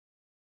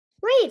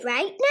Read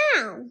right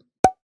now.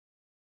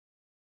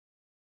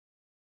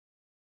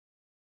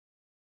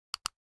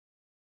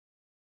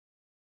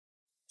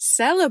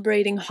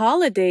 Celebrating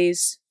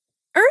Holidays,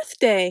 Earth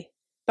Day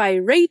by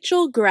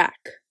Rachel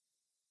Grack.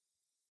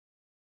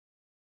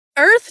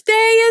 Earth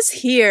Day is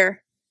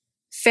here.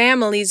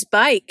 Families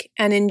bike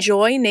and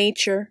enjoy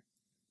nature.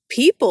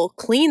 People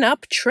clean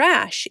up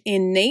trash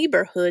in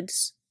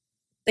neighborhoods.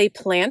 They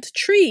plant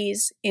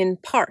trees in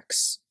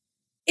parks.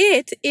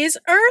 It is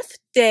Earth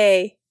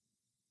Day.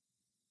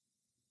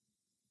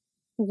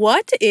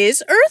 What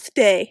is Earth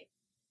Day?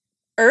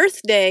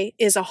 Earth Day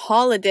is a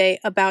holiday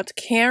about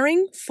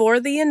caring for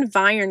the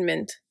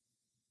environment.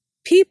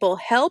 People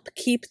help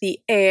keep the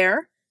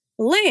air,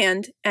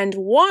 land, and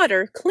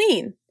water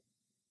clean.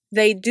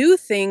 They do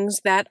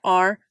things that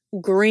are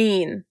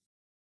green.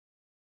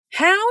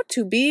 How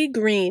to be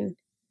green?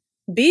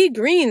 Be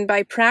green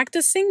by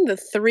practicing the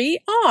 3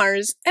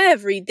 R's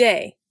every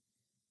day.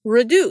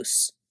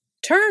 Reduce.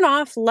 Turn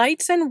off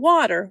lights and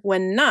water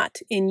when not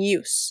in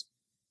use.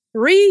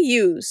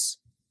 Reuse.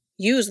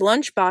 Use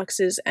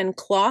lunchboxes and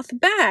cloth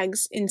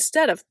bags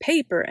instead of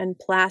paper and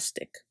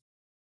plastic.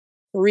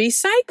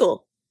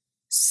 Recycle.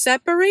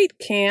 Separate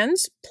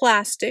cans,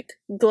 plastic,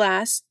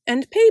 glass,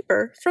 and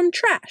paper from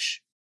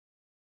trash.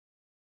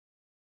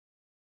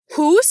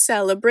 Who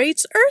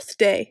celebrates Earth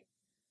Day?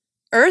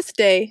 Earth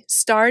Day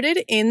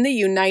started in the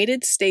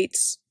United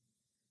States.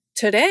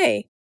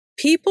 Today,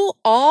 people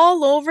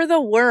all over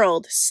the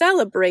world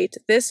celebrate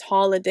this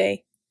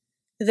holiday.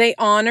 They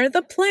honor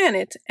the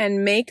planet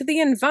and make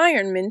the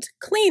environment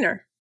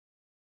cleaner.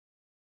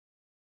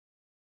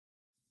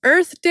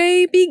 Earth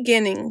Day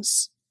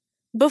beginnings.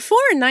 Before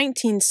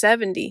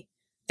 1970,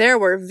 there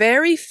were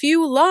very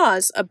few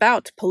laws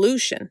about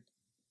pollution.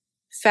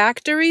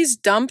 Factories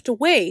dumped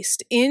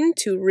waste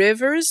into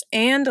rivers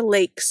and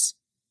lakes.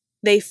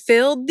 They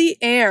filled the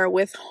air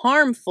with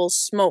harmful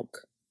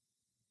smoke.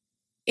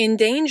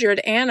 Endangered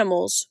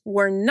animals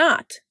were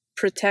not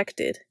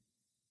protected.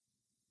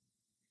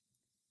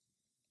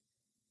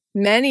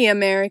 Many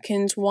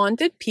Americans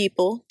wanted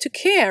people to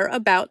care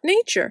about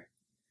nature.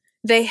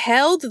 They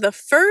held the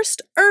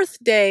first Earth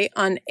Day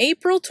on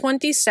April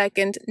 22,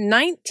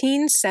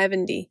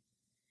 1970.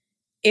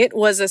 It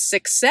was a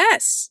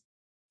success.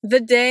 The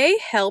day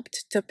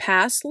helped to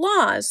pass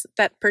laws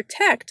that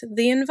protect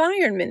the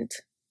environment.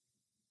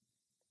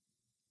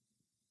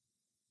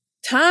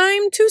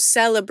 Time to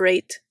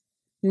celebrate.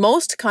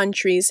 Most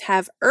countries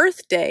have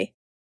Earth Day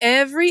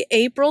every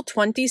April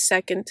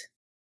 22nd.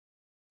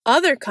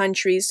 Other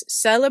countries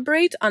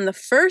celebrate on the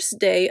first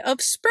day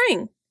of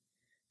spring.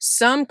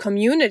 Some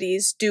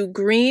communities do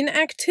green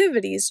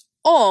activities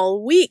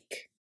all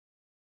week.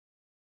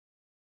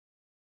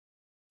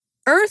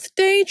 Earth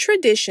Day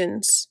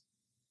traditions.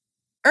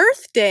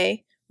 Earth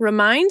Day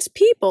reminds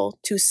people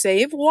to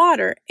save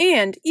water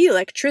and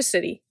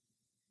electricity.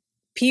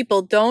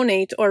 People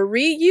donate or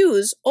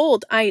reuse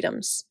old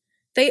items.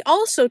 They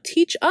also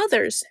teach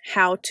others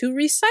how to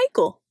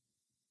recycle.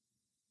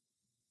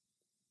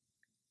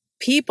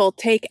 People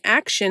take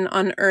action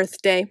on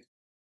Earth Day.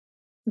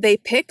 They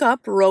pick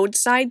up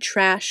roadside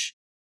trash.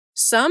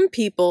 Some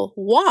people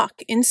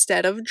walk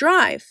instead of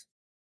drive.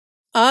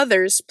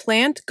 Others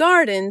plant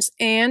gardens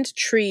and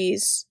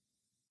trees.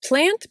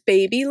 Plant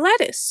baby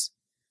lettuce.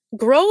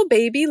 Grow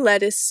baby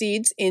lettuce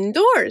seeds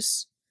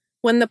indoors.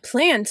 When the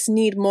plants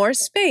need more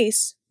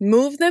space,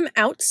 move them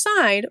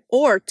outside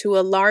or to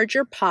a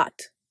larger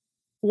pot.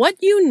 What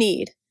you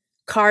need: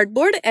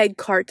 cardboard egg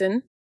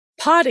carton,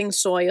 potting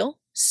soil,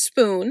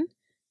 spoon,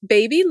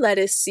 baby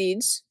lettuce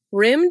seeds,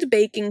 rimmed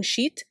baking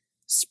sheet,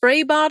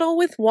 spray bottle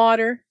with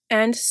water,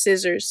 and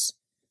scissors.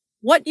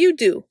 What you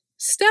do: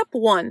 Step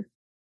 1.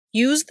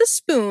 Use the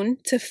spoon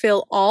to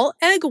fill all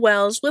egg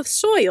wells with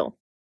soil.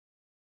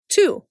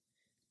 2.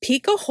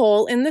 Peek a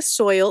hole in the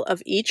soil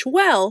of each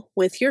well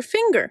with your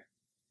finger.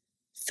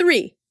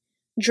 3.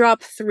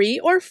 Drop 3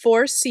 or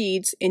 4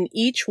 seeds in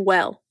each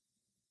well.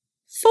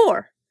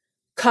 4.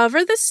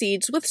 Cover the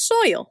seeds with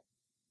soil.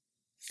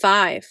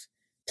 5.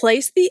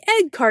 Place the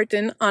egg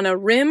carton on a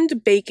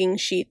rimmed baking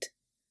sheet.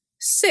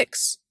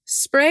 6.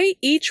 Spray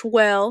each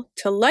well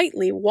to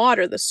lightly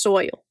water the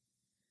soil.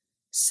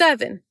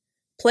 7.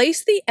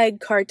 Place the egg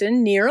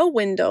carton near a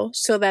window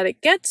so that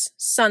it gets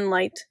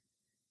sunlight.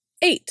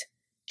 8.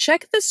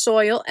 Check the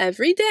soil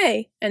every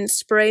day and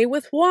spray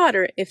with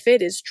water if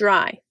it is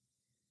dry.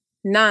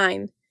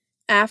 9.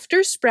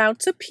 After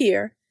sprouts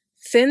appear,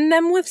 thin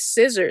them with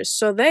scissors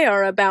so they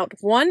are about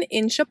 1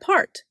 inch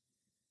apart.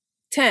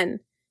 10.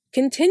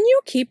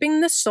 Continue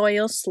keeping the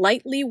soil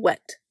slightly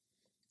wet.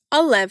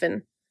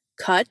 11.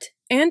 Cut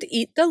and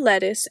eat the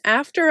lettuce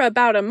after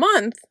about a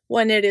month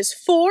when it is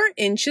 4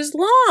 inches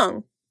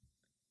long.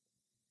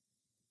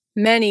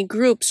 Many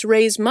groups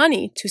raise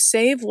money to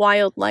save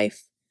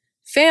wildlife.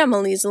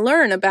 Families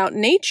learn about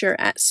nature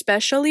at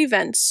special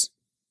events.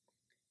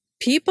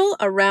 People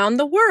around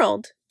the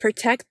world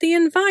protect the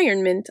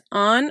environment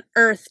on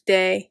Earth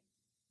Day.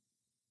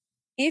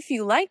 If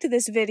you liked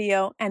this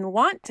video and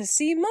want to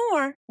see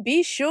more,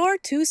 be sure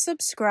to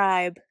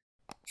subscribe.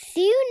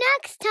 See you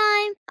next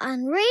time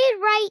on Read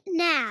Right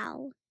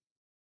Now.